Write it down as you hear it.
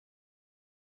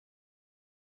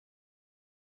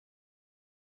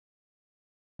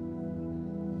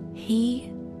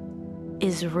He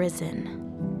is risen.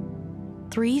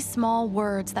 3 small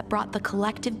words that brought the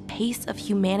collective pace of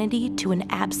humanity to an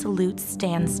absolute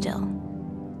standstill.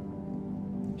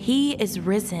 He is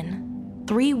risen.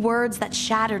 3 words that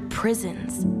shattered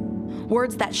prisons.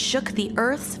 Words that shook the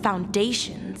earth's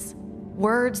foundations.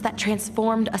 Words that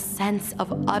transformed a sense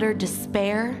of utter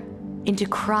despair into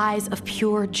cries of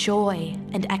pure joy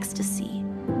and ecstasy.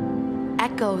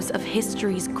 Echoes of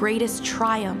history's greatest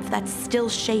triumph that still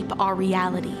shape our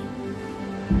reality.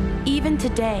 Even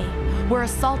today, we're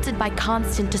assaulted by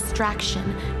constant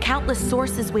distraction, countless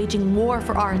sources waging war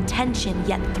for our attention,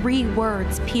 yet 3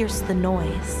 words pierce the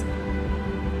noise.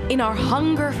 In our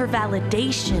hunger for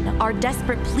validation, our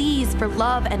desperate pleas for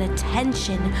love and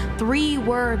attention, 3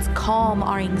 words calm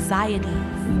our anxieties.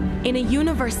 In a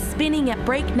universe spinning at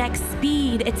breakneck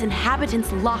speed, its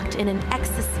inhabitants locked in an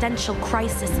existential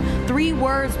crisis, 3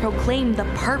 words proclaim the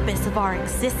purpose of our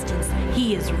existence.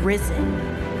 He is risen.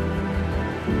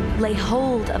 Lay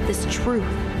hold of this truth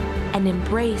and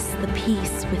embrace the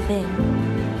peace within.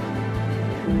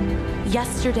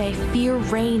 Yesterday, fear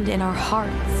reigned in our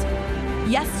hearts.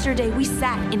 Yesterday, we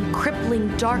sat in crippling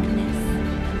darkness.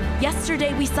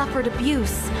 Yesterday, we suffered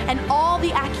abuse and all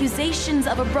the accusations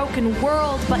of a broken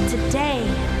world. But today,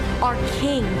 our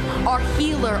King, our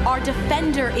healer, our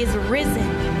defender is risen.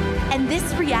 And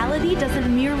this reality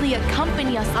doesn't merely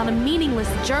accompany us on a meaningless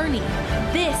journey.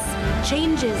 This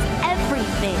changes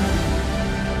everything.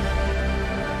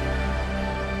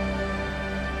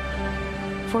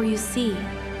 For you see,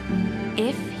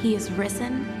 if he is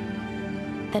risen,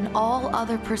 then all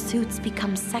other pursuits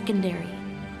become secondary.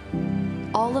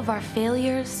 All of our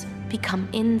failures become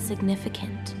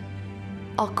insignificant.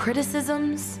 All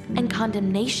criticisms and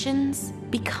condemnations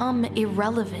become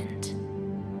irrelevant.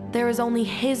 There is only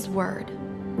his word,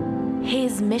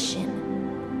 his mission,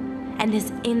 and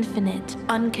his infinite,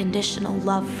 unconditional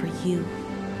love for you.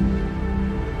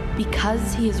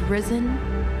 Because he is risen,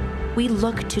 we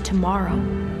look to tomorrow.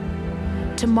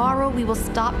 Tomorrow we will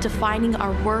stop defining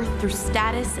our worth through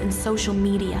status and social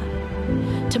media.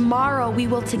 Tomorrow we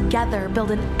will together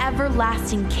build an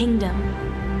everlasting kingdom.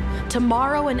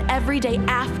 Tomorrow and every day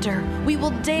after, we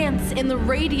will dance in the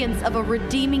radiance of a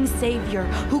redeeming Savior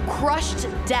who crushed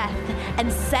death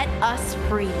and set us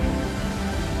free.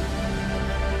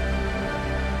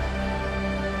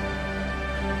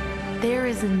 There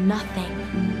is nothing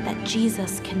that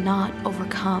Jesus cannot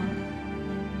overcome.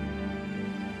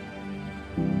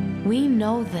 We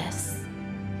know this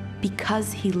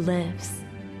because he lives.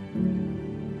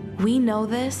 We know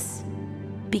this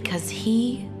because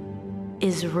he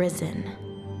is risen.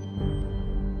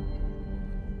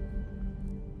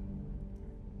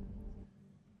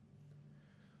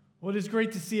 Well, it is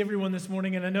great to see everyone this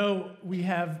morning, and I know we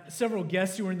have several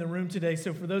guests who are in the room today,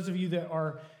 so for those of you that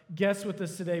are guests with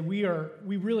us today, we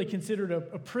really consider it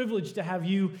a privilege to have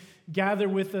you gather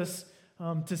with us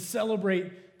to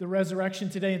celebrate the resurrection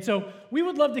today. And so we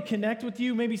would love to connect with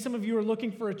you. Maybe some of you are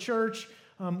looking for a church.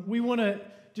 We want to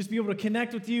just be able to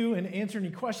connect with you and answer any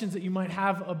questions that you might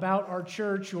have about our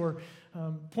church, or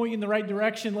point you in the right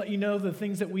direction, let you know the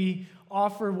things that we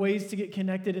offer, ways to get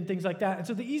connected and things like that. And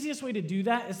so the easiest way to do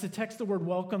that is to text the word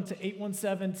welcome to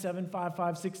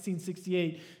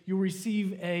 817-755-1668. You'll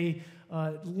receive a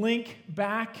link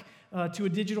back to a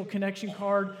digital connection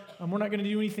card. We're not going to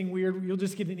do anything weird. You'll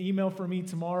just get an email from me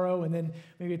tomorrow and then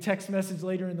maybe a text message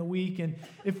later in the week. And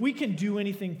if we can do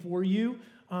anything for you,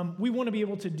 we want to be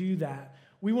able to do that.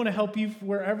 We want to help you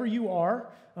wherever you are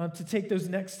to take those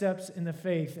next steps in the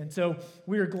faith. And so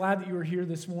we are glad that you are here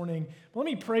this morning. But let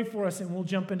me pray for us and we'll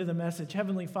jump into the message.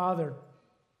 Heavenly Father,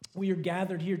 we are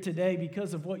gathered here today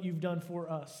because of what you've done for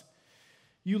us.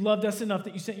 You loved us enough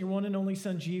that you sent your one and only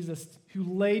Son, Jesus, who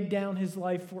laid down his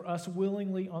life for us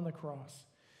willingly on the cross.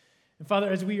 And Father,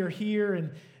 as we are here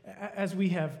and as we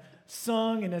have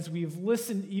sung and as we have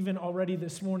listened even already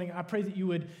this morning, I pray that you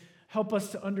would help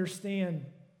us to understand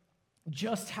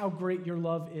just how great your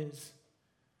love is.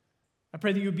 I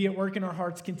pray that you would be at work in our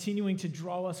hearts, continuing to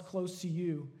draw us close to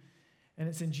you. And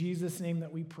it's in Jesus' name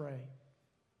that we pray.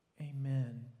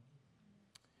 Amen.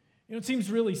 You know, it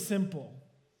seems really simple.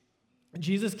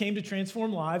 Jesus came to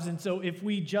transform lives, and so if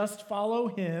we just follow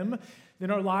him,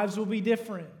 then our lives will be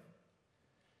different.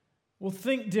 We'll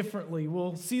think differently.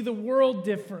 We'll see the world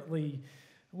differently.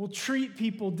 We'll treat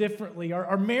people differently.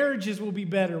 Our marriages will be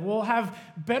better. We'll have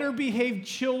better behaved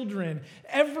children.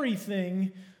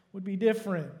 Everything would be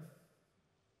different.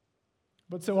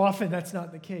 But so often that's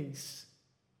not the case.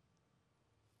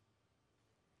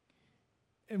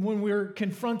 And when we're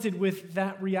confronted with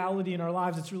that reality in our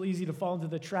lives, it's really easy to fall into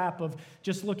the trap of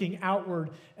just looking outward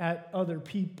at other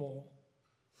people.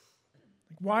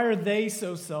 Why are they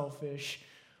so selfish?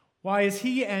 Why is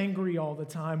he angry all the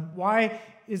time? Why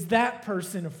is that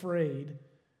person afraid?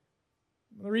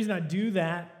 The reason I do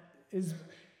that is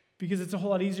because it's a whole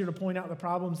lot easier to point out the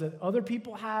problems that other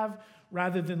people have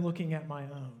rather than looking at my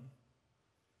own.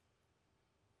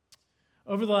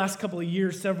 Over the last couple of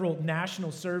years, several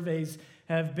national surveys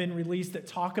have been released that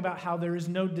talk about how there is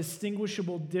no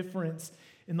distinguishable difference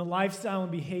in the lifestyle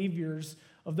and behaviors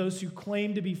of those who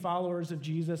claim to be followers of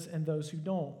Jesus and those who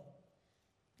don't.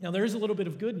 Now, there is a little bit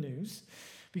of good news,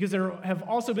 because there have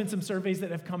also been some surveys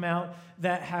that have come out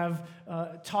that have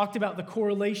talked about the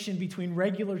correlation between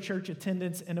regular church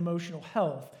attendance and emotional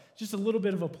health. Just a little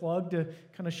bit of a plug to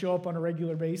kind of show up on a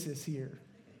regular basis here.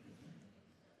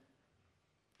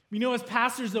 You know, as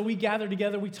pastors, though, we gather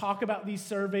together, we talk about these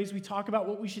surveys, we talk about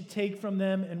what we should take from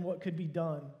them and what could be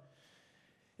done.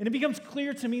 And it becomes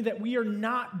clear to me that we are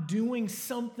not doing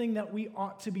something that we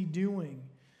ought to be doing.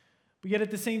 But yet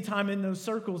at the same time, in those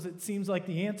circles, it seems like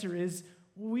the answer is,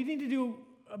 we need to do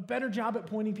a better job at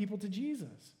pointing people to Jesus.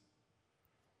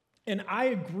 And I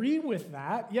agree with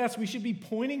that. Yes, we should be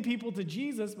pointing people to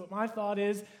Jesus, but my thought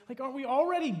is, aren't we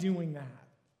already doing that?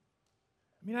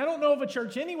 I mean, I don't know of a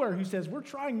church anywhere who says, we're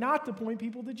trying not to point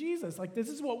people to Jesus. This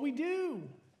is what we do.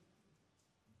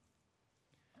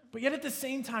 But yet at the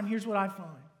same time, here's what I find.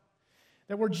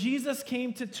 That where Jesus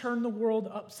came to turn the world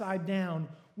upside down,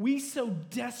 we so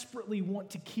desperately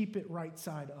want to keep it right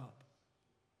side up.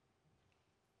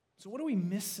 So what are we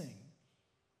missing?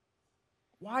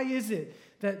 Why is it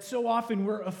that so often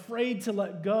we're afraid to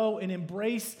let go and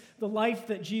embrace the life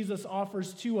that Jesus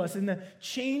offers to us and the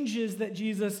changes that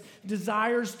Jesus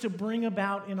desires to bring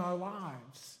about in our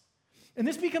lives? And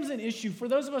this becomes an issue for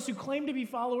those of us who claim to be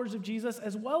followers of Jesus,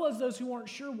 as well as those who aren't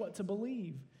sure what to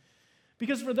believe.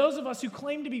 Because for those of us who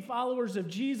claim to be followers of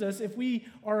Jesus, if we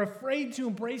are afraid to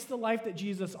embrace the life that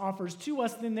Jesus offers to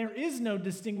us, then there is no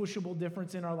distinguishable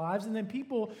difference in our lives. And then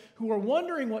people who are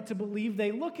wondering what to believe,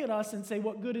 they look at us and say,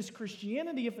 what good is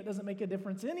Christianity if it doesn't make a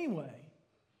difference anyway?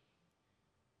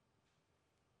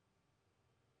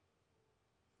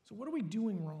 So what are we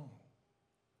doing wrong?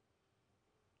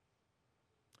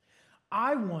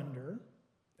 I wonder,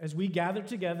 as we gather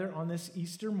together on this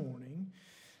Easter morning,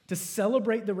 to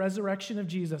celebrate the resurrection of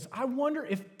Jesus, I wonder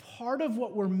if part of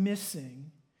what we're missing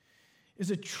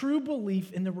is a true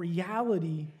belief in the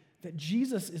reality that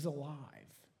Jesus is alive.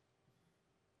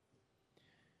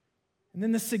 And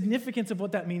then the significance of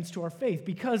what that means to our faith.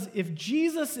 Because if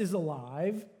Jesus is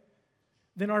alive,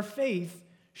 then our faith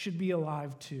should be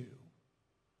alive too.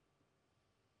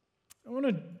 I want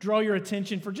to draw your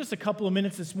attention for just a couple of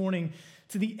minutes this morning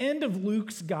to the end of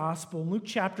Luke's gospel, Luke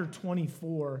chapter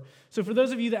 24. So for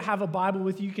those of you that have a Bible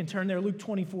with you, you can turn there, Luke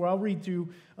 24. I'll read through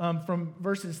from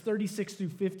verses 36 through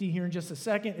 50 here in just a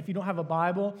second. If you don't have a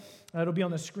Bible, it'll be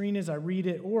on the screen as I read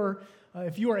it. Or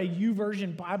if you are a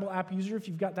YouVersion Bible app user, if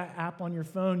you've got that app on your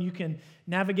phone, you can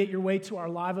navigate your way to our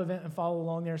live event and follow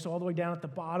along there. So all the way down at the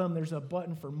bottom, there's a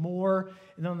button for more.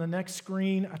 And on the next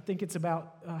screen, I think it's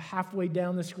about halfway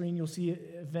down the screen, you'll see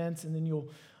events, and then you'll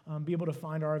be able to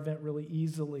find our event really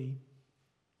easily.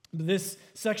 This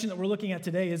section that we're looking at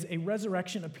today is a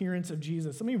resurrection appearance of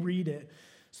Jesus. Let me read it.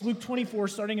 It's Luke 24,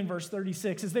 starting in verse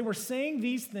 36. As they were saying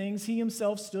these things, he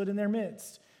himself stood in their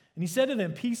midst. And he said to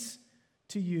them, "Peace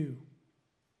to you."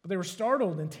 But they were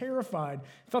startled and terrified,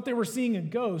 thought they were seeing a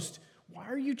ghost. "Why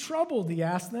are you troubled?" he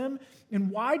asked them.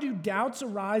 "And why do doubts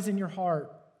arise in your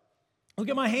heart? Look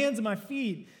at my hands and my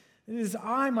feet. It is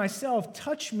I myself.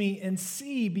 Touch me and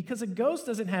see, because a ghost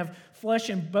doesn't have flesh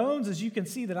and bones as you can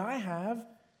see that I have."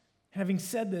 Having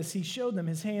said this, he showed them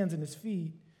his hands and his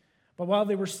feet. But while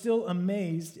they were still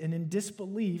amazed and in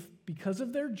disbelief because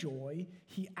of their joy,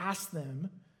 he asked them,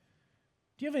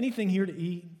 "Do you have anything here to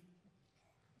eat?"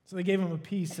 So they gave him a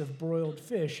piece of broiled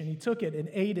fish, and he took it and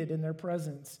ate it in their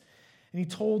presence. And he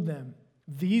told them,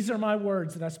 "These are my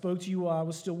words that I spoke to you while I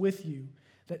was still with you,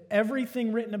 that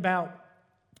everything written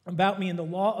about me in the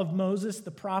law of Moses,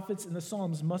 the prophets, and the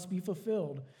Psalms must be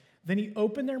fulfilled." Then he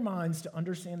opened their minds to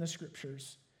understand the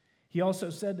scriptures. He also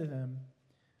said to them,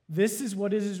 "This is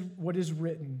what is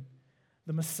written.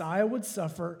 The Messiah would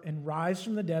suffer and rise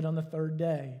from the dead on the third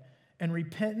day, and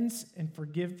repentance and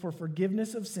for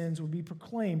forgiveness of sins would be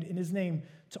proclaimed in his name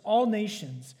to all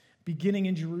nations, beginning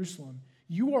in Jerusalem.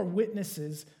 You are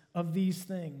witnesses of these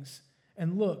things.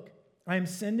 And look, I am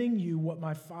sending you what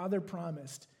my Father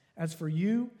promised. As for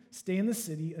you, stay in the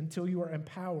city until you are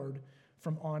empowered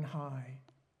from on high."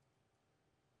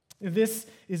 This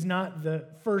is not the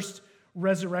first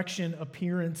resurrection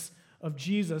appearance of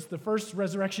Jesus. The first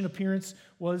resurrection appearance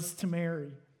was to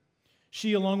Mary.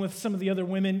 She, along with some of the other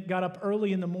women, got up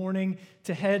early in the morning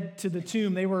to head to the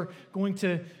tomb. They were going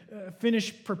to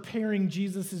finish preparing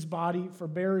Jesus' body for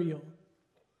burial.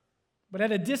 But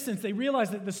at a distance, they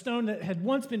realized that the stone that had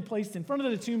once been placed in front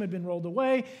of the tomb had been rolled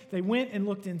away. They went and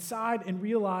looked inside and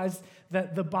realized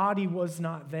that the body was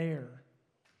not there.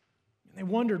 And they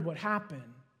wondered what happened.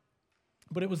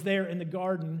 But it was there in the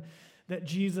garden that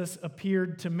Jesus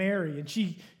appeared to Mary. And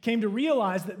she came to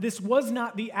realize that this was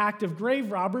not the act of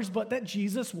grave robbers, but that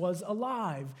Jesus was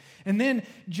alive. And then,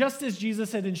 just as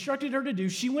Jesus had instructed her to do,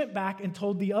 she went back and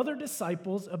told the other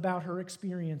disciples about her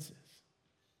experiences.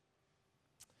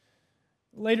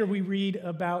 Later, we read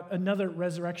about another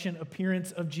resurrection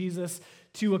appearance of Jesus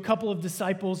to a couple of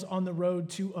disciples on the road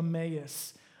to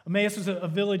Emmaus. Emmaus was a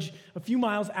village a few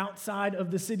miles outside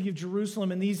of the city of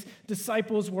Jerusalem, and these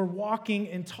disciples were walking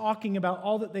and talking about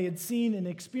all that they had seen and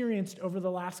experienced over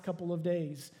the last couple of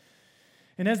days.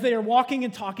 And as they are walking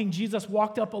and talking, Jesus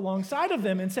walked up alongside of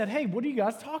them and said, "Hey, what are you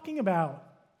guys talking about?"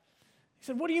 He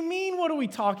said, "What do you mean, what are we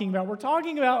talking about? We're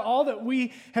talking about all that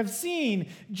we have seen.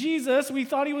 Jesus, we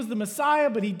thought he was the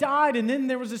Messiah, but he died, and then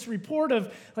there was this report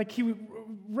of, he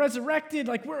resurrected,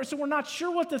 so we're not sure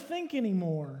what to think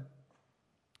anymore."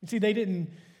 You see,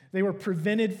 they were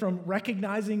prevented from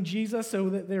recognizing Jesus, so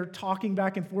that they're talking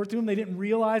back and forth to him. They didn't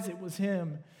realize it was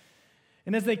him.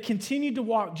 And as they continued to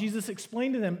walk, Jesus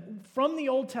explained to them from the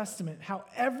Old Testament how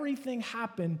everything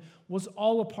happened was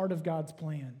all a part of God's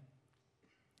plan.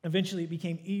 Eventually, it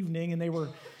became evening, and they were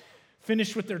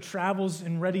finished with their travels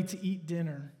and ready to eat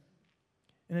dinner.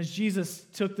 And as Jesus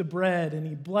took the bread and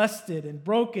he blessed it and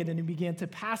broke it and he began to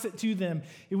pass it to them,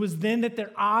 it was then that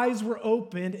their eyes were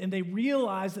opened and they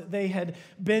realized that they had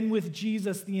been with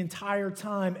Jesus the entire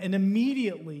time. And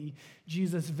immediately,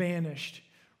 Jesus vanished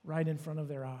right in front of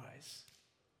their eyes.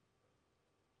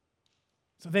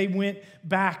 So they went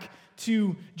back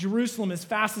to Jerusalem as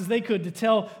fast as they could to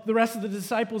tell the rest of the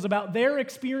disciples about their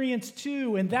experience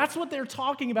too. And that's what they're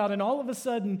talking about. And all of a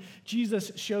sudden,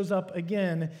 Jesus shows up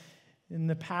again in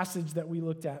the passage that we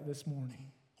looked at this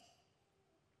morning.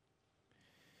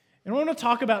 And I want to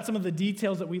talk about some of the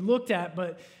details that we looked at,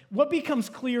 but what becomes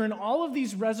clear in all of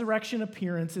these resurrection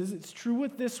appearances, it's true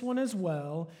with this one as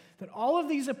well, that all of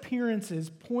these appearances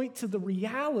point to the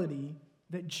reality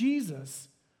that Jesus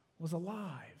was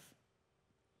alive.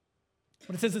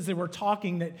 What it says is they were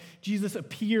talking that Jesus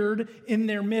appeared in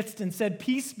their midst and said,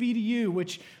 "Peace be to you,"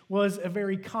 which was a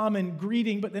very common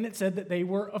greeting, but then it said that they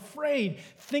were afraid,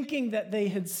 thinking that they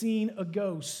had seen a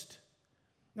ghost.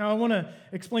 Now, I want to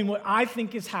explain what I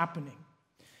think is happening.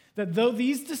 That though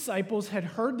these disciples had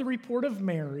heard the report of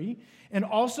Mary and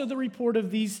also the report of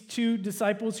these two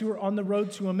disciples who were on the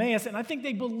road to Emmaus, and I think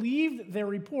they believed their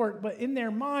report, but in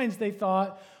their minds they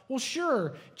thought, well,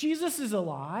 sure, Jesus is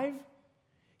alive.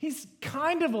 He's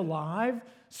kind of alive,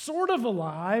 sort of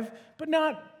alive, but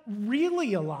not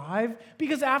really alive,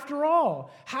 because after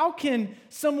all, how can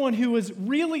someone who is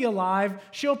really alive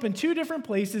show up in two different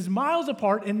places, miles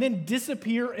apart, and then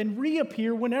disappear and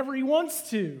reappear whenever he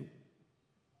wants to?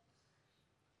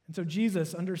 And so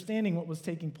Jesus, understanding what was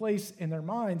taking place in their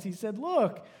minds, he said,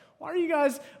 "Look, why are you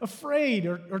guys afraid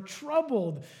or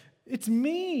troubled? It's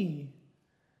me.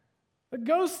 A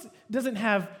ghost doesn't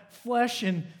have flesh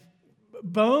and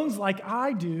bones like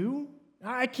I do."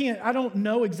 I don't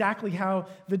know exactly how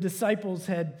the disciples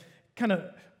had kind of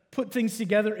put things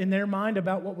together in their mind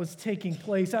about what was taking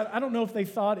place. I don't know if they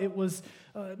thought it was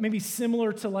maybe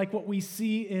similar to like what we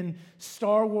see in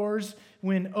Star Wars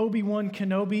when Obi-Wan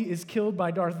Kenobi is killed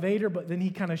by Darth Vader, but then he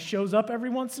kind of shows up every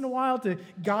once in a while to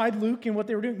guide Luke in what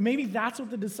they were doing. Maybe that's what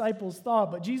the disciples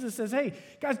thought, but Jesus says, "Hey,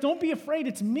 guys, don't be afraid.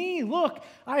 It's me. Look,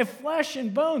 I have flesh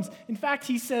and bones." In fact,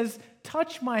 he says,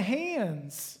 "Touch my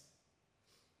hands."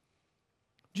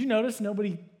 Did you notice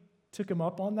nobody took him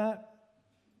up on that?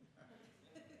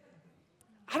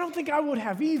 I don't think I would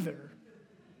have either.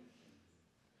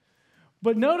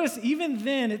 But notice, even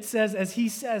then, it says, as he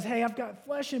says, "Hey, I've got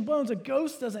flesh and bones." A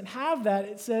ghost doesn't have that.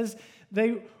 It says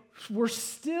they were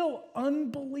still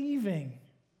unbelieving.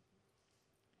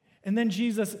 And then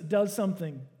Jesus does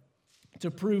something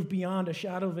to prove beyond a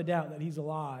shadow of a doubt that he's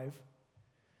alive.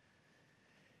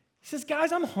 He says,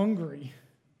 "Guys, I'm hungry.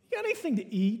 You got anything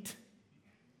to eat?"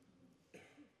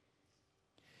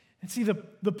 And see, the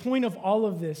point of all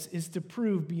of this is to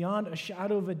prove beyond a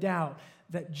shadow of a doubt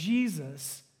that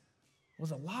Jesus was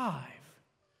alive.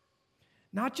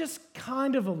 Not just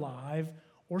kind of alive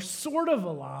or sort of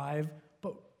alive,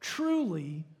 but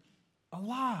truly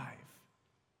alive.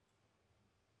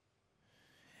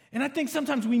 And I think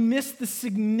sometimes we miss the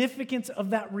significance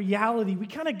of that reality. We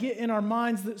kind of get in our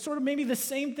minds that sort of maybe the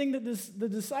same thing that the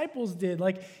disciples did.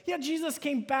 Like, yeah, Jesus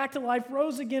came back to life,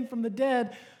 rose again from the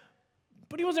dead,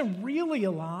 but he wasn't really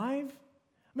alive.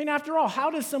 I mean, after all, how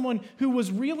does someone who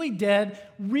was really dead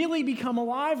really become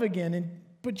alive again?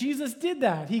 But Jesus did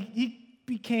that. He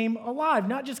became alive,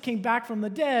 not just came back from the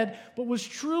dead, but was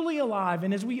truly alive.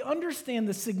 And as we understand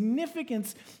the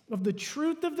significance of the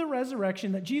truth of the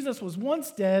resurrection, that Jesus was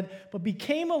once dead but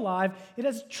became alive, it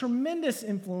has tremendous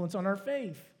influence on our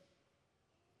faith.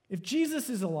 If Jesus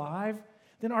is alive,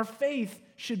 then our faith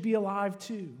should be alive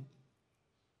too.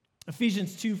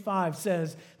 Ephesians 2:5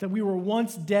 says that we were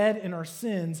once dead in our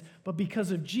sins, but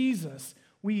because of Jesus,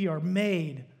 we are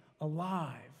made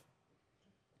alive.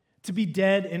 To be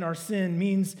dead in our sin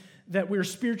means that we're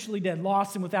spiritually dead,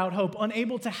 lost and without hope,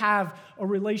 unable to have a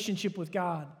relationship with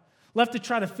God, left to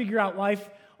try to figure out life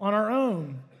on our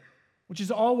own, which is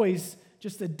always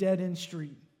just a dead-end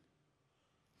street.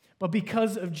 But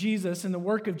because of Jesus and the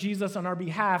work of Jesus on our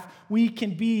behalf, we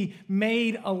can be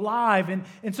made alive.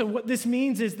 And so what this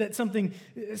means is that something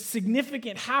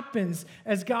significant happens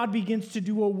as God begins to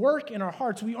do a work in our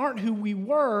hearts. We aren't who we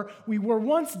were. We were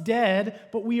once dead,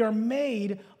 but we are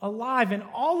made alive. And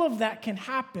all of that can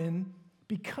happen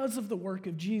because of the work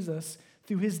of Jesus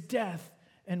through his death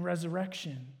and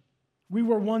resurrection. We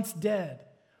were once dead,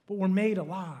 but we're made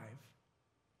alive.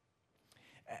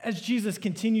 As Jesus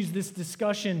continues this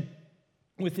discussion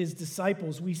with his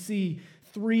disciples, we see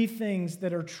three things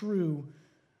that are true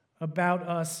about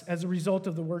us as a result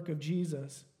of the work of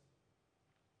Jesus.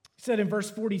 He said in verse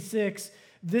 46,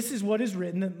 "This is what is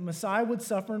written, that Messiah would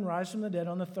suffer and rise from the dead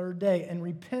on the third day, and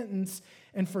repentance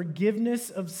and forgiveness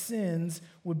of sins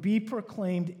would be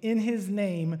proclaimed in his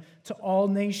name to all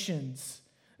nations."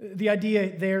 The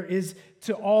idea there is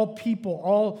to all people,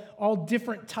 all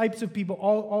different types of people,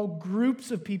 all groups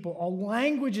of people, all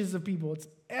languages of people. It's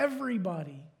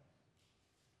everybody.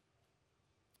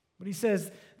 But he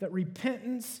says that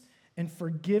repentance and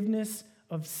forgiveness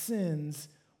of sins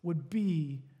would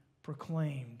be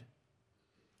proclaimed.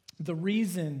 The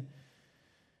reason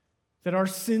that our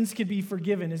sins can be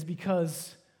forgiven is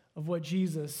because of what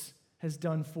Jesus has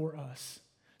done for us.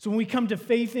 So when we come to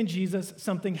faith in Jesus,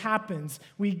 something happens.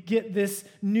 We get this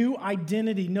new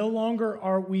identity. No longer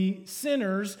are we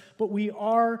sinners, but we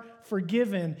are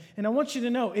forgiven. And I want you to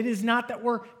know, it is not that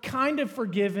we're kind of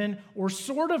forgiven or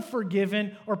sort of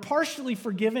forgiven or partially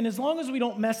forgiven, as long as we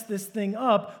don't mess this thing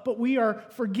up, but we are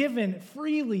forgiven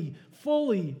freely,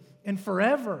 fully, and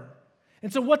forever.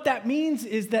 And so what that means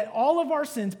is that all of our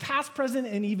sins, past, present,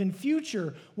 and even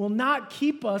future, will not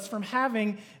keep us from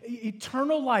having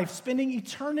eternal life, spending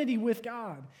eternity with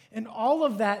God. And all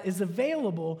of that is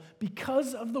available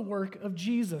because of the work of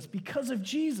Jesus. Because of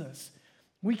Jesus,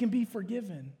 we can be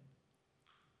forgiven.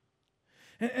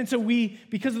 And so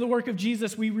because of the work of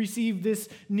Jesus, we receive this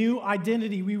new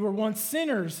identity. We were once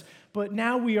sinners, but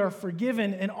now we are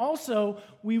forgiven. And also,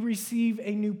 we receive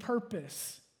a new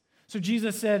purpose. So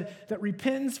Jesus said that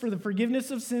repentance for the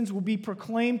forgiveness of sins will be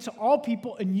proclaimed to all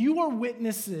people, and you are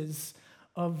witnesses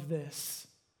of this.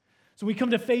 So we come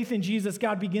to faith in Jesus,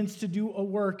 God begins to do a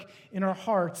work in our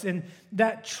hearts. And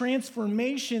that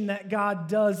transformation that God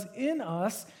does in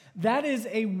us, that is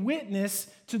a witness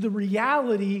to the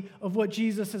reality of what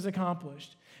Jesus has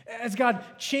accomplished. As God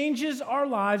changes our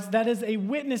lives, that is a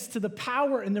witness to the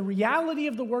power and the reality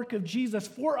of the work of Jesus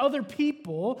for other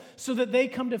people so that they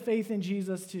come to faith in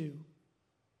Jesus too.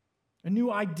 A new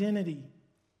identity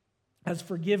as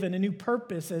forgiven, a new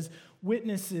purpose as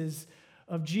witnesses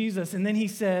of Jesus. And then he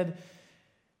said,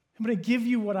 I'm going to give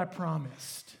you what I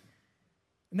promised.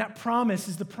 And that promise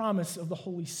is the promise of the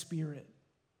Holy Spirit.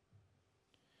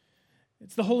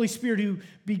 It's the Holy Spirit who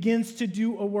begins to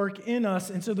do a work in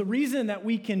us. And so the reason that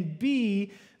we can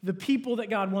be the people that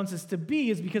God wants us to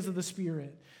be is because of the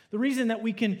Spirit. The reason that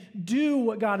we can do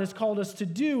what God has called us to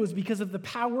do is because of the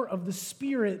power of the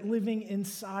Spirit living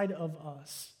inside of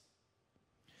us.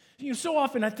 So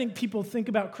often I think people think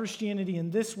about Christianity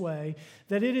in this way,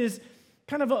 that it is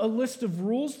kind of a list of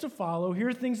rules to follow. Here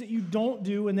are things that you don't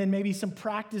do, and then maybe some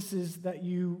practices that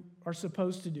you are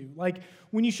supposed to do. Like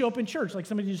when you show up in church, like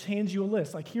somebody just hands you a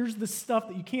list. Like, here's the stuff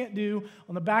that you can't do.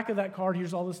 On the back of that card,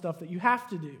 here's all the stuff that you have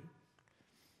to do.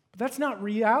 But that's not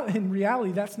real. In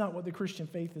reality, that's not what the Christian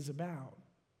faith is about.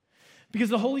 Because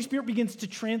the Holy Spirit begins to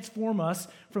transform us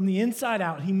from the inside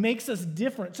out. He makes us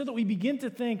different so that we begin to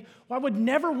think, well, I would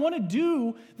never want to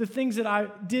do the things that I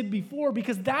did before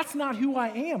because that's not who I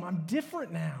am. I'm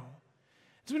different now.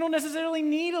 So we don't necessarily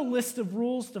need a list of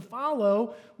rules to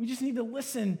follow. We just need to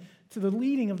listen to the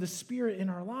leading of the Spirit in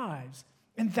our lives.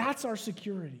 And that's our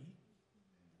security.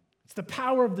 It's the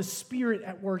power of the Spirit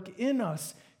at work in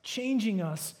us, changing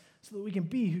us so that we can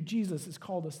be who Jesus has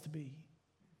called us to be.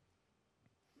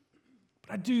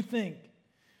 But I do think,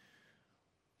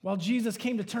 while Jesus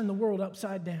came to turn the world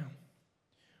upside down,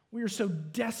 we are so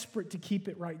desperate to keep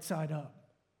it right side up.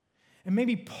 And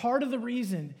maybe part of the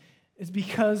reason is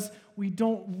because we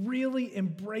don't really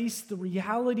embrace the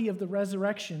reality of the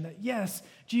resurrection, that yes,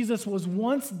 Jesus was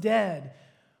once dead,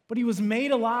 but he was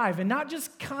made alive, and not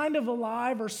just kind of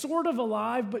alive or sort of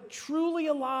alive, but truly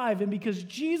alive. And because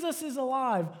Jesus is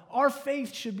alive, our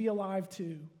faith should be alive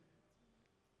too.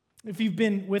 If you've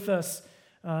been with us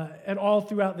at all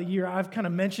throughout the year, I've kind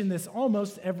of mentioned this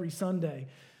almost every Sunday,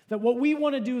 that what we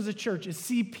want to do as a church is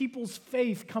see people's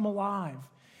faith come alive.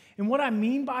 And what I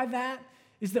mean by that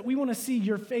is that we want to see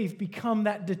your faith become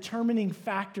that determining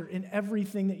factor in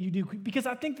everything that you do, because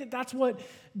I think that that's what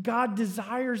God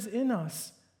desires in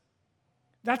us.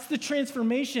 That's the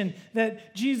transformation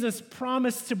that Jesus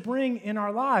promised to bring in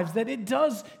our lives, that it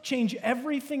does change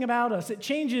everything about us. It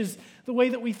changes the way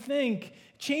that we think,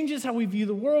 it changes how we view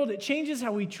the world, it changes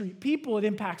how we treat people, it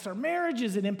impacts our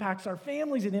marriages, it impacts our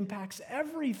families, it impacts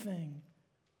everything.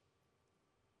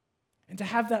 And to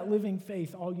have that living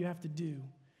faith, all you have to do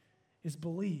is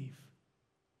believe.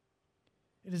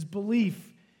 It is belief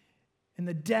in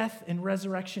the death and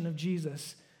resurrection of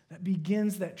Jesus that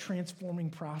begins that transforming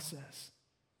process.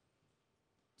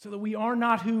 So that we are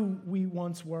not who we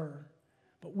once were,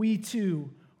 but we too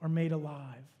are made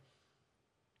alive.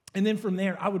 And then from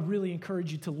there, I would really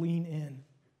encourage you to lean in.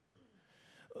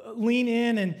 Lean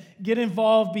in and get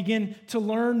involved, begin to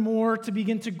learn more, to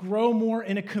begin to grow more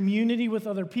in a community with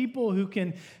other people who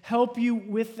can help you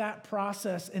with that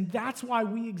process. And that's why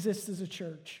we exist as a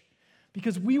church,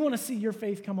 because we want to see your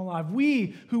faith come alive.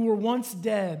 We who were once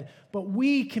dead, but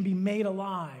we can be made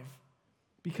alive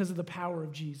because of the power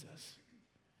of Jesus.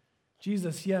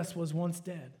 Jesus, yes, was once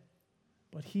dead,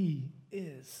 but he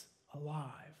is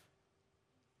alive.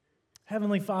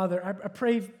 Heavenly Father, I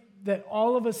pray that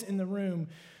all of us in the room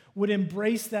would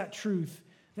embrace that truth,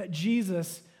 that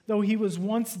Jesus, though he was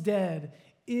once dead,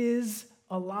 is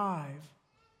alive.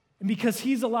 And because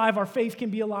he's alive, our faith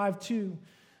can be alive too,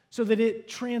 so that it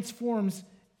transforms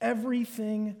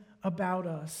everything about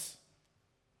us.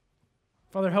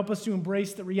 Father, help us to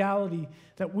embrace the reality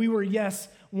that we were, yes,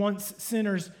 once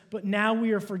sinners, but now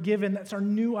we are forgiven. That's our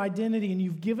new identity, and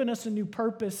you've given us a new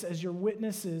purpose as your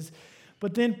witnesses,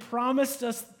 but then promised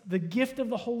us the gift of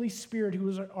the Holy Spirit, who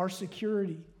is our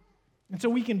security. And so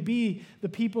we can be the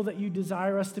people that you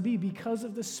desire us to be because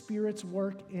of the Spirit's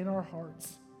work in our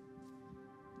hearts.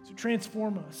 So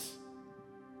transform us.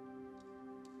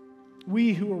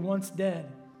 We who were once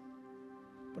dead,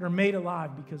 but are made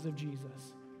alive because of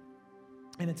Jesus.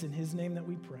 And it's in his name that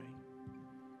we pray.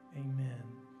 Amen.